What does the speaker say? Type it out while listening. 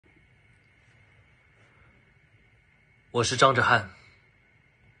我是张志汉，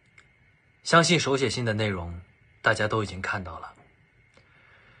相信手写信的内容大家都已经看到了。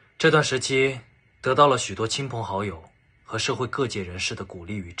这段时期得到了许多亲朋好友和社会各界人士的鼓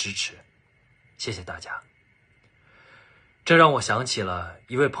励与支持，谢谢大家。这让我想起了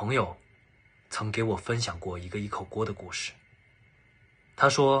一位朋友曾给我分享过一个一口锅的故事。他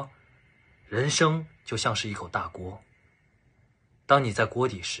说，人生就像是一口大锅，当你在锅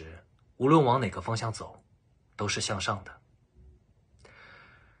底时，无论往哪个方向走，都是向上的。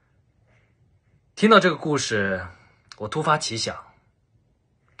听到这个故事，我突发奇想，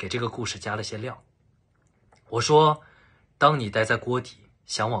给这个故事加了些料。我说，当你待在锅底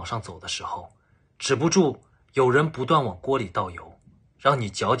想往上走的时候，止不住有人不断往锅里倒油，让你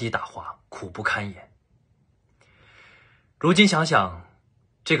脚底打滑，苦不堪言。如今想想，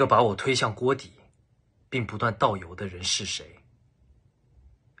这个把我推向锅底并不断倒油的人是谁？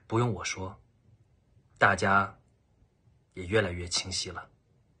不用我说，大家也越来越清晰了。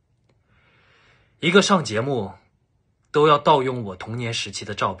一个上节目都要盗用我童年时期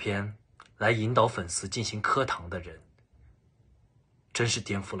的照片来引导粉丝进行磕糖的人，真是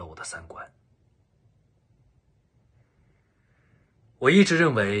颠覆了我的三观。我一直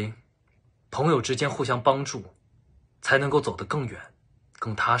认为，朋友之间互相帮助，才能够走得更远、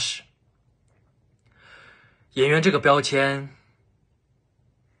更踏实。演员这个标签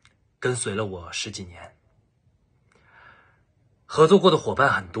跟随了我10几年，合作过的伙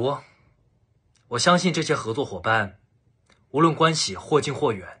伴很多，我相信这些合作伙伴，无论关系或近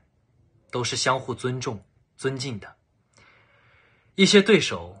或远，都是相互尊重、尊敬的。一些对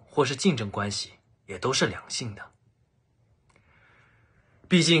手或是竞争关系，也都是良性的。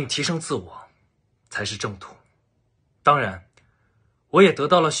毕竟提升自我才是正途。当然，我也得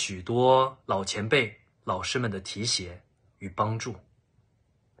到了许多老前辈、老师们的提携与帮助。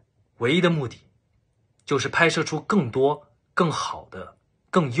唯一的目的，就是拍摄出更多、更好的、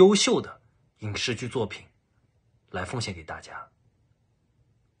更优秀的影视剧作品，来奉献给大家。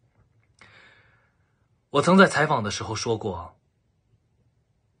我曾在采访的时候说过，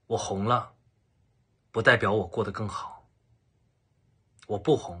我红了，不代表我过得更好；我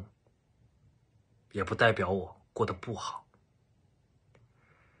不红，也不代表我过得不好。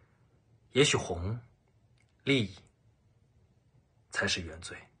也许红、利益才是原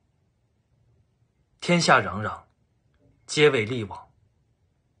罪。天下攘攘，皆为利往。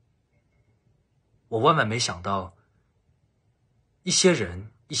我万万没想到，一些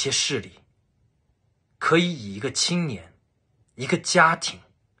人、一些势力，可以以一个青年、一个家庭，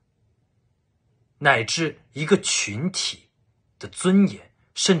乃至一个群体的尊严，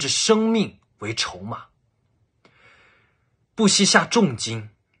甚至生命为筹码，不惜下重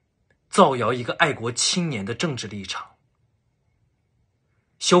金，造谣一个爱国青年的政治立场，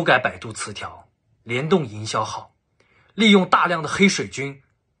修改百度词条，联动营销号，利用大量的黑水军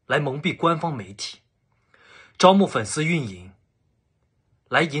来蒙蔽官方媒体，招募粉丝运营，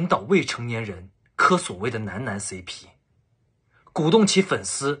来引导未成年人磕所谓的男 CP， 鼓动其粉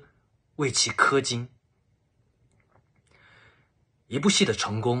丝为其氪金。一部戏的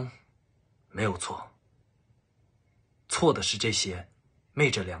成功没有错，错的是这些昧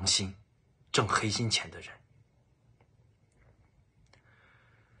着良心挣黑心钱的人。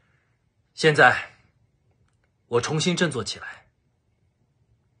现在我重新振作起来，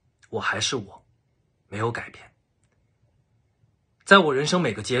我还是我，没有改变。在我人生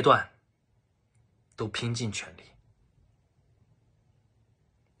每个阶段都拼尽全力。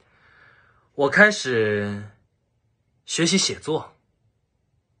我开始学习写作，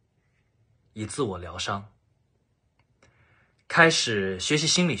以自我疗伤；开始学习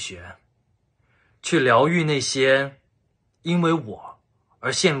心理学，去疗愈那些因为我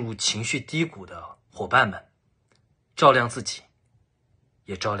而陷入情绪低谷的伙伴们，照亮自己，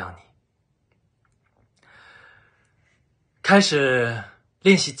也照亮你。开始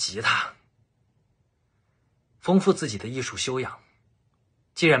练习吉他，丰富自己的艺术修养。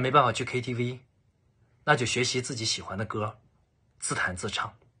既然没办法去 KTV， 那就学习自己喜欢的歌，自弹自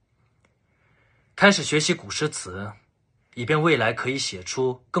唱。开始学习古诗词，以便未来可以写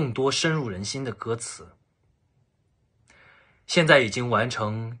出更多深入人心的歌词。现在已经完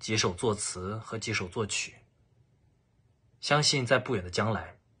成几首作词和几首作曲，相信在不远的将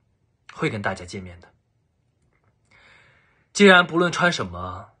来会跟大家见面的。既然不论穿什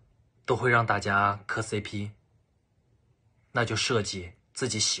么都会让大家磕 CP， 那就设计自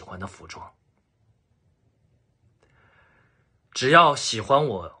己喜欢的服装。只要喜欢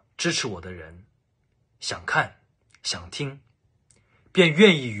我、支持我的人，想看、想听，便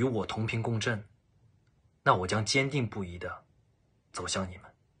愿意与我同频共振，那我将坚定不移地走向你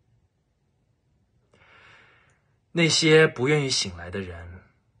们。那些不愿意醒来的人，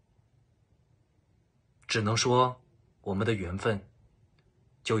只能说我们的缘分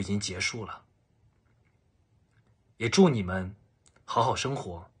就已经结束了。也祝你们好好生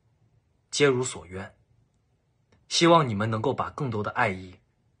活，皆如所愿。希望你们能够把更多的爱意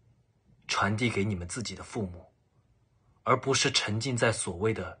传递给你们自己的父母，而不是沉浸在所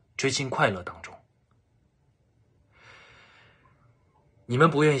谓的追星快乐当中。你们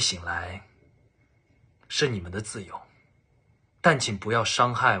不愿意醒来，是你们的自由，但请不要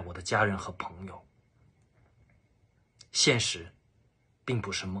伤害我的家人和朋友。现实并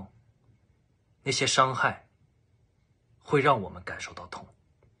不是梦，那些伤害会让我们感受到痛。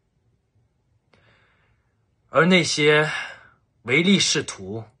而那些唯利是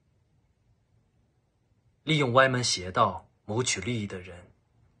图、利用歪门邪道谋取利益的人，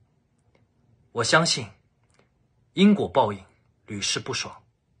我相信因果报应屡试不爽。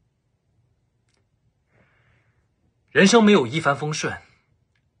人生没有一帆风顺，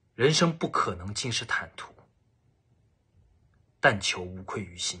人生不可能尽是坦途，但求无愧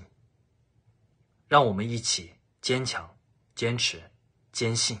于心。让我们一起坚强、坚持、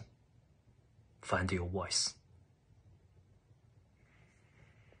坚信。Find your voice.